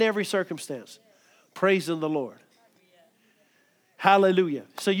everything, in every circumstance. Praising the Lord. Hallelujah.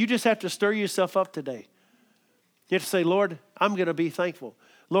 So you just have to stir yourself up today. You have to say, "Lord, I'm going to be thankful.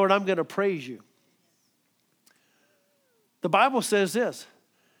 Lord, I'm going to praise you." The Bible says this.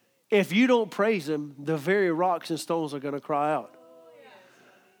 If you don't praise him, the very rocks and stones are going to cry out.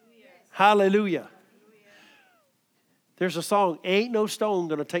 Hallelujah. There's a song, "Ain't no stone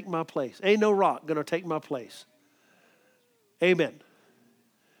going to take my place. Ain't no rock going to take my place." Amen.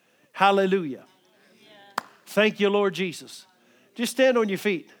 Hallelujah. Thank you, Lord Jesus. Just stand on your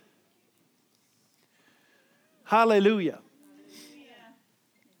feet. Hallelujah.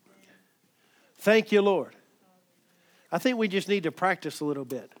 Thank you, Lord. I think we just need to practice a little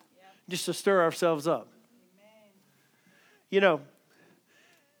bit. Just to stir ourselves up. You know,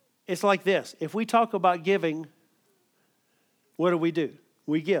 it's like this. If we talk about giving, what do?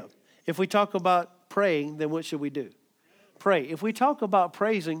 We give. If we talk about praying, then what should we do? Pray. If we talk about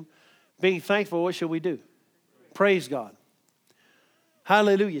praising, being thankful, what should we do? Praise God.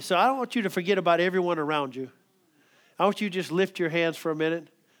 Hallelujah. So I don't want you to forget about everyone around you. I want you to just lift your hands for a minute.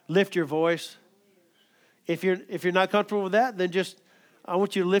 Lift your voice. If you're not comfortable with that, then I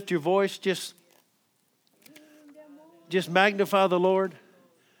want you to lift your voice. Just magnify the Lord.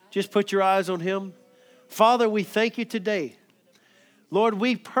 Just put your eyes on him. Father, we thank you today. Lord,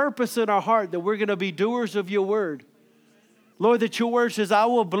 we purpose in our heart that we're going to be doers of your word. Lord, that your word says, "I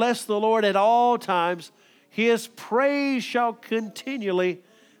will bless the Lord at all times. His praise shall continually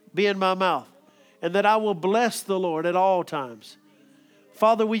be in my mouth." And that I will bless the Lord at all times.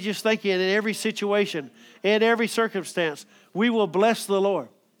 Father, we just thank you in every situation, in every circumstance, we will bless the Lord.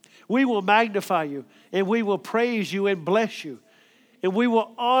 We will magnify you, and we will praise you and bless you, and we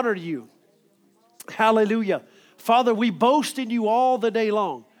will honor you. Hallelujah. Father, we boast in you all the day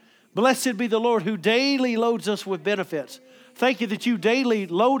long. Blessed be the Lord who daily loads us with benefits. Thank you that you daily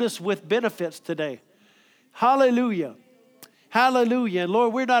load us with benefits today. Hallelujah. Hallelujah. And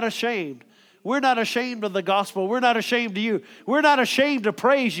Lord, we're not ashamed. We're not ashamed of the gospel. We're not ashamed of you. We're not ashamed to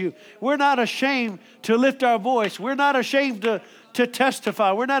praise you. We're not ashamed to lift our voice. We're not ashamed to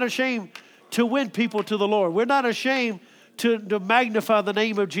testify. We're not ashamed to win people to the Lord. We're not ashamed to magnify the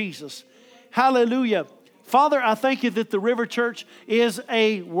name of Jesus. Hallelujah. Father, I thank you that the River Church is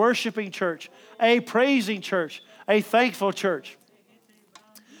a worshiping church, a praising church, a thankful church.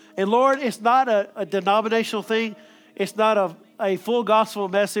 And Lord, it's not a denominational thing. It's not a full gospel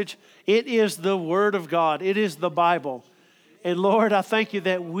message. It is the Word of God. It is the Bible. And Lord, I thank you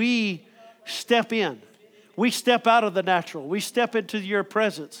that we step in. We step out of the natural. We step into your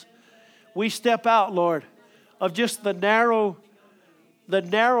presence. We step out, Lord, of just the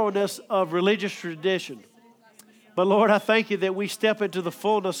narrowness of religious tradition. But Lord, I thank you that we step into the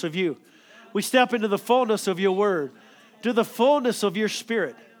fullness of you. We step into the fullness of your word, to the fullness of your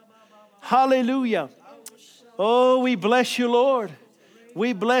spirit. Hallelujah. Oh, we bless you, Lord.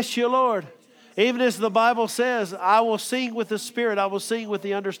 We bless you, Lord. Even as the Bible says, I will sing with the Spirit. I will sing with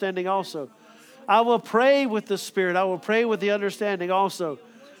the understanding also. I will pray with the Spirit. I will pray with the understanding also.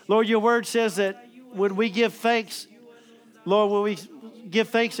 Lord, your word says that when we give thanks, Lord, when we give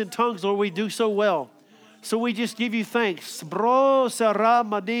thanks in tongues, Lord, we do so well. So we just give you thanks. Bro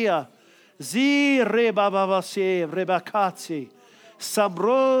saramadia. Zi rebabavase rebakatsi.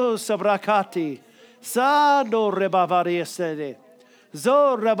 Sabro sabrakati. Sando rebavariesede.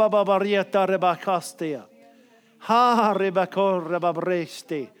 Zo rebabavarieta rebakastia. Ha rebakor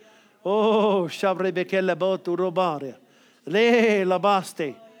rebabreste. Oh, shabrebekele botu robare. Le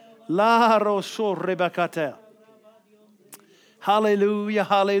labaste. La rosho rebakata. Hallelujah,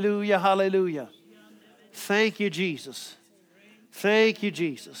 hallelujah, hallelujah. Thank you, Jesus. Thank you,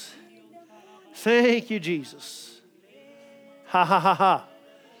 Jesus. Thank you, Jesus. Ha, ha, ha, ha.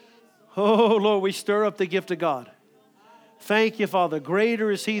 Oh, Lord, we stir up the gift of God. Thank you, Father.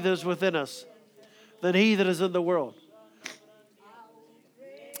 Greater is he that is within us than he that is in the world.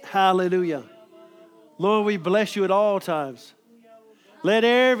 Hallelujah. Lord, we bless you at all times. Let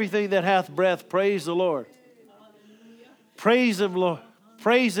everything that hath breath praise the Lord. Praise him, Lord.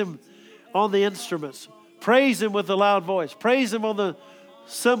 Praise him on the instruments. Praise him with a loud voice. Praise him on the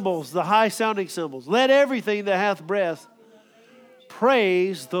cymbals, the high-sounding cymbals. Let everything that hath breath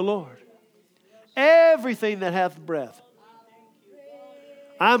praise the Lord. Everything that hath breath.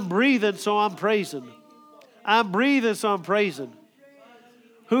 I'm breathing, so I'm praising. I'm breathing, so I'm praising.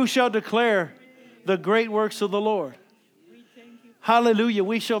 Who shall declare the great works of the Lord? Hallelujah.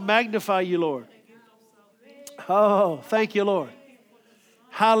 We shall magnify you, Lord. Oh, thank you, Lord.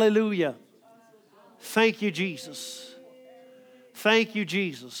 Hallelujah. Thank you, Jesus. Thank you,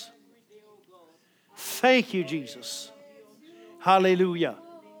 Jesus. Thank you, Jesus. Hallelujah.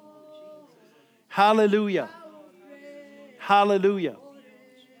 Hallelujah. Hallelujah.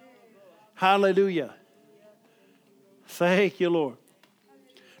 Hallelujah. Thank you, Lord.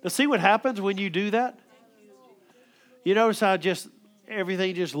 Now see what happens when you do that? You notice how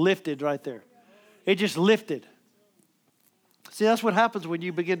everything just lifted right there. It just lifted. See, that's what happens when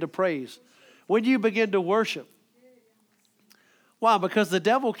you begin to praise. When you begin to worship. Why? Because the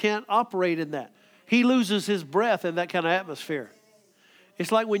devil can't operate in that. He loses his breath in that kind of atmosphere.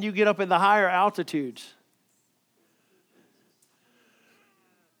 It's like when you get up in the higher altitudes.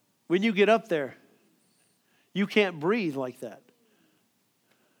 When you get up there, you can't breathe like that.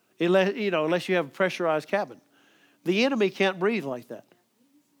 Unless you have a pressurized cabin. The enemy can't breathe like that.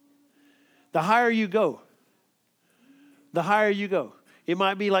 The higher you go, the higher you go. It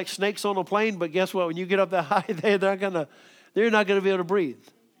might be like snakes on a plane, but guess what? When you get up that high, they're not gonna be able to breathe.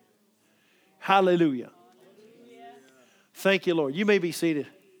 Hallelujah. Thank you, Lord. You may be seated.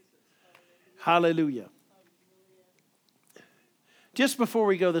 Hallelujah. Just before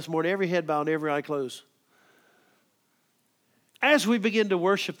we go this morning, every head bowed and every eye closed. As we begin to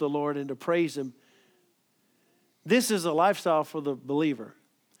worship the Lord and to praise him, this is a lifestyle for the believer.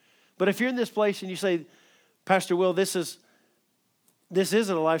 But if you're in this place and you say, Pastor Will, this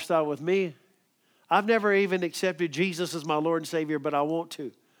isn't a lifestyle with me. I've never even accepted Jesus as my Lord and Savior, but I want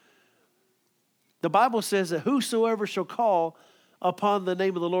to. The Bible says that whosoever shall call upon the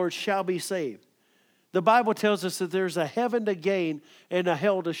name of the Lord shall be saved. The Bible tells us that there's a heaven to gain and a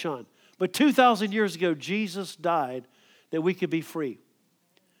hell to shun. But 2,000 years ago, Jesus died that we could be free.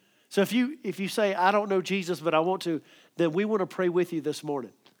 So if you say, I don't know Jesus, but I want to, then we want to pray with you this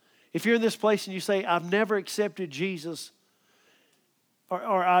morning. If you're in this place and you say, I've never accepted Jesus,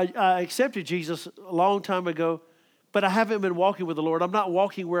 or I accepted Jesus a long time ago, but I haven't been walking with the Lord. I'm not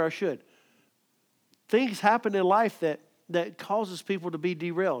walking where I should. Things happen in life that causes people to be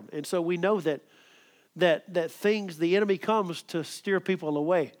derailed. And so we know that things, the enemy comes to steer people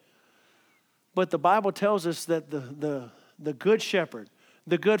away. But the Bible tells us that the good shepherd,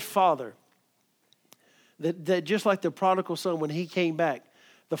 the good father, that just like the prodigal son, when he came back,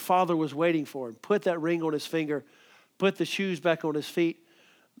 the father was waiting for him, put that ring on his finger, put the shoes back on his feet.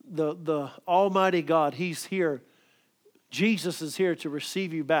 The Almighty God, he's here. Jesus is here to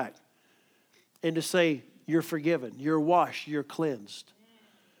receive you back and to say, you're forgiven, you're washed, you're cleansed.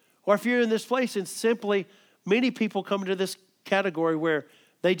 Or if you're in this place and simply, many people come into this category where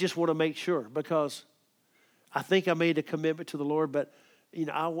they just want to make sure, because I think I made a commitment to the Lord, but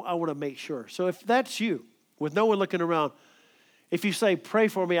I want to make sure. So if that's you, with no one looking around, if you say, pray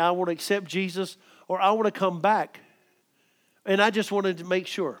for me, I want to accept Jesus, or I want to come back, and I just wanted to make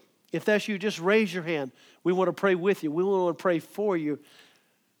sure. If that's you, just raise your hand. We want to pray with you. We want to pray for you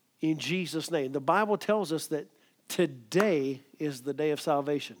in Jesus' name. The Bible tells us that today is the day of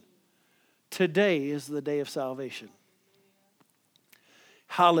salvation. Today is the day of salvation.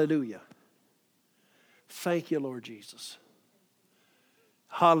 Hallelujah. Thank you, Lord Jesus.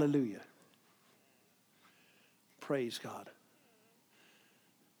 Hallelujah. Praise God.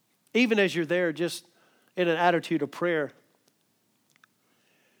 Even as you're there, just in an attitude of prayer,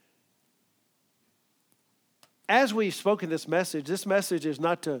 as we've spoken this message is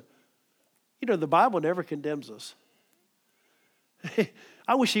not to, the Bible never condemns us.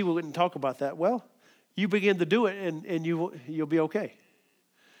 I wish he wouldn't talk about that. Well, you begin to do it and you'll be okay.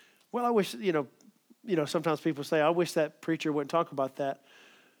 Well, I wish, sometimes people say, I wish that preacher wouldn't talk about that.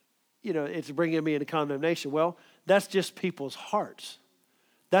 It's bringing me into condemnation. Well, that's just people's hearts.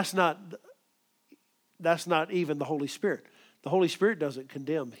 That's not even the Holy Spirit. The Holy Spirit doesn't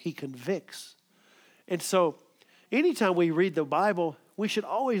condemn. He convicts. And so anytime we read the Bible, we should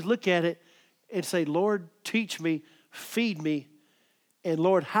always look at it and say, Lord, teach me, feed me, and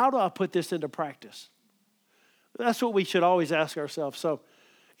Lord, how do I put this into practice? That's what we should always ask ourselves. So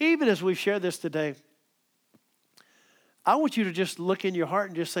even as we've shared this today, I want you to just look in your heart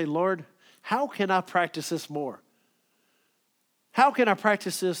and just say, Lord, how can I practice this more? How can I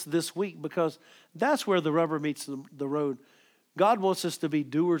practice this week? Because that's where the rubber meets the road. God wants us to be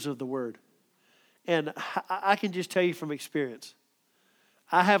doers of the word. And I can just tell you from experience,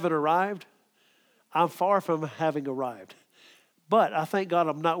 I haven't arrived. I'm far from having arrived. But I thank God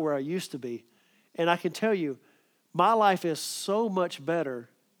I'm not where I used to be. And I can tell you, my life is so much better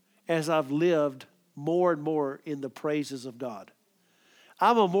as I've lived more and more in the praises of God.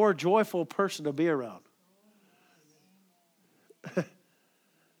 I'm a more joyful person to be around.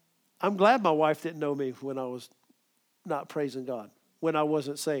 I'm glad my wife didn't know me when I was not praising God, when I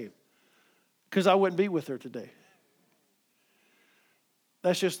wasn't saved, because I wouldn't be with her today.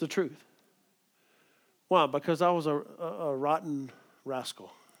 That's just the truth. Why? Because I was a rotten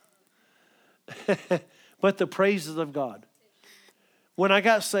rascal. But the praises of God. When I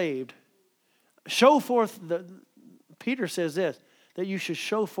got saved, show forth, Peter says this, that you should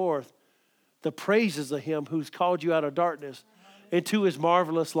show forth the praises of him who's called you out of darkness into his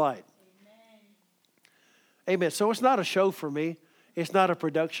marvelous light. Amen. So it's not a show for me. It's not a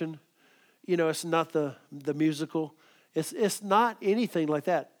production. It's not the musical. It's not anything like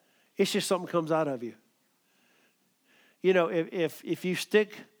that. It's just something comes out of you. If you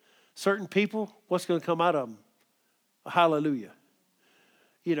stick certain people, what's going to come out of them? A hallelujah.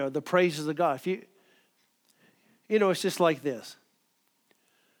 The praises of God. It's just like this.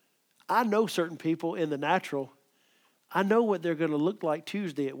 I know certain people in the natural. I know what they're going to look like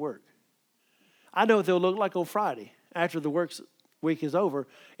Tuesday at work. I know what they'll look like on Friday after the week is over,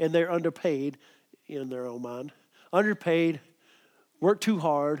 and they're underpaid in their own mind. Underpaid, work too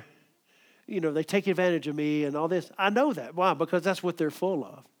hard. They take advantage of me and all this. I know that. Why? Because that's what they're full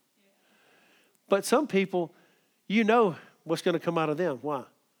of. But some people, what's going to come out of them. Why?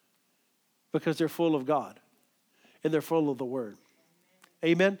 Because they're full of God and they're full of the Word.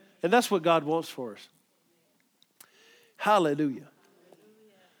 Amen? And that's what God wants for us. Hallelujah.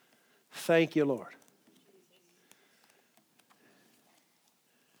 Thank you, Lord.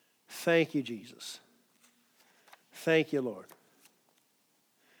 Thank you, Jesus. Thank you, Lord.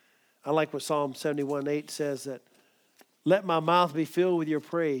 I like what Psalm 71:8 says, that let my mouth be filled with your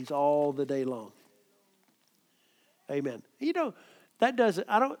praise all the day long. Amen. That doesn't,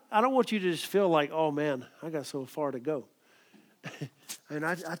 I don't want you to just feel like, oh man, I got so far to go. And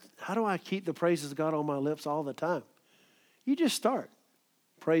how do I keep the praises of God on my lips all the time? You just start.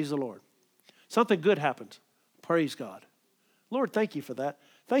 Praise the Lord. Something good happens. Praise God. Lord, thank you for that.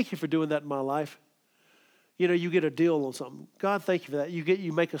 Thank you for doing that in my life. you get a deal on something. God, thank you for that.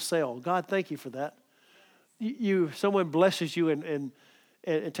 You make a sale. God, thank you for that. Someone blesses you and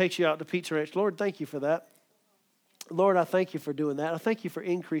takes you out to Pizza Ranch. Lord, thank you for that. Lord, I thank you for doing that. I thank you for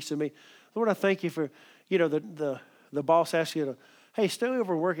increasing me. Lord, I thank you for, the boss asks you to, hey, stay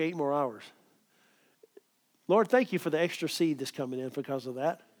over and work 8 more hours. Lord, thank you for the extra seed that's coming in because of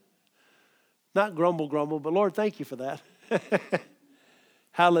that. Not grumble, but Lord, thank you for that.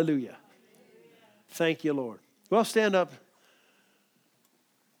 Hallelujah. Thank you, Lord. Well, stand up.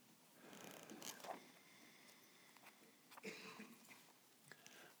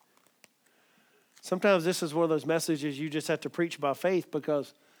 Sometimes this is one of those messages you just have to preach by faith,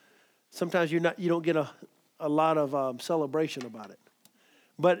 because sometimes you don't get a lot of celebration about it.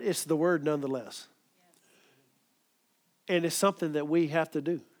 But it's the word nonetheless. And it's something that we have to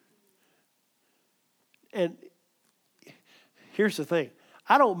do. And here's the thing.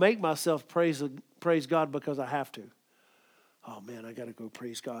 I don't make myself praise God because I have to. Oh man, I got to go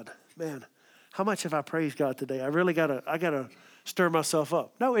praise God. Man, how much have I praised God today? I gotta stir myself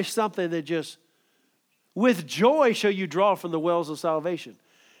up. No, it's something that just, with joy shall you draw from the wells of salvation.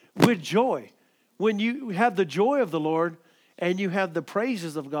 With joy. When you have the joy of the Lord and you have the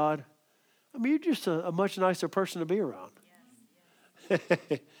praises of God, I mean, you're just a much nicer person to be around. Yes.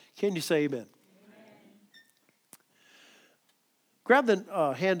 Can you say amen? Grab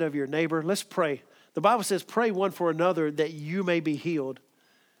the hand of your neighbor. Let's pray. The Bible says, pray one for another that you may be healed.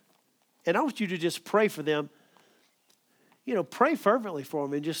 And I want you to just pray for them. Pray fervently for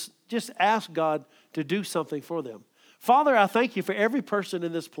them and just ask God to do something for them. Father, I thank you for every person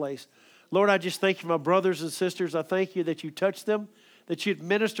in this place. Lord, I just thank you for my brothers and sisters. I thank you that you touch them, that you'd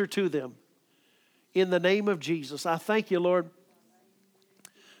minister to them. In the name of Jesus, I thank you, Lord,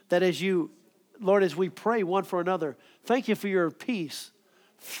 that as we pray one for another, thank you for your peace.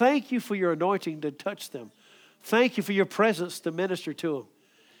 Thank you for your anointing to touch them. Thank you for your presence to minister to them.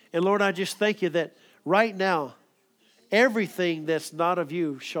 And Lord, I just thank you that right now, everything that's not of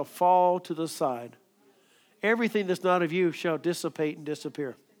you shall fall to the side. Everything that's not of you shall dissipate and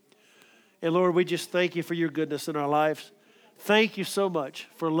disappear. And Lord, we just thank you for your goodness in our lives. Thank you so much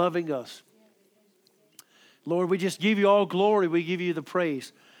for loving us. Lord, we just give you all glory. We give you the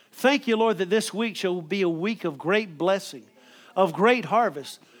praise. Thank you, Lord, that this week shall be a week of great blessing, of great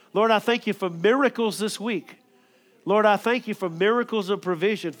harvest. Lord, I thank you for miracles this week. Lord, I thank you for miracles of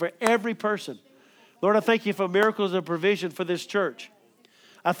provision for every person. Lord, I thank you for miracles of provision for this church.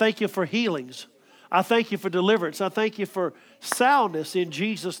 I thank you for healings. I thank you for deliverance. I thank you for soundness in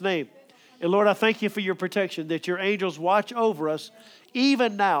Jesus' name. And Lord, I thank you for your protection, that your angels watch over us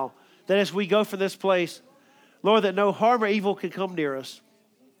even now, that as we go from this place, Lord, that no harm or evil can come near us.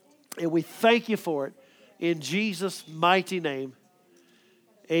 And we thank you for it in Jesus' mighty name.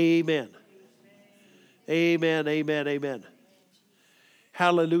 Amen. Amen, amen, amen.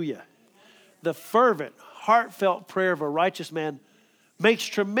 Hallelujah. The fervent, heartfelt prayer of a righteous man makes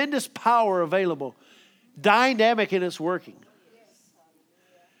tremendous power available, dynamic in its working.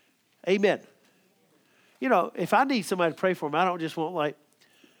 Amen. If I need somebody to pray for me, I don't just want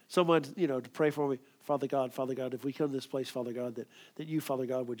someone, to pray for me. Father God, if we come to this place, Father God, that you, Father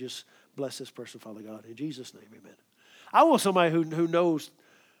God, would just bless this person, Father God. In Jesus' name, amen. I want somebody who knows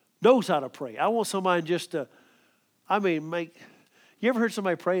how to pray. I want somebody just to, you ever heard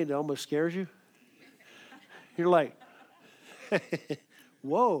somebody pray and it almost scares you? You're like,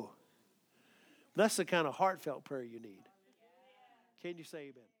 whoa. That's the kind of heartfelt prayer you need. Can you say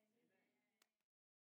amen?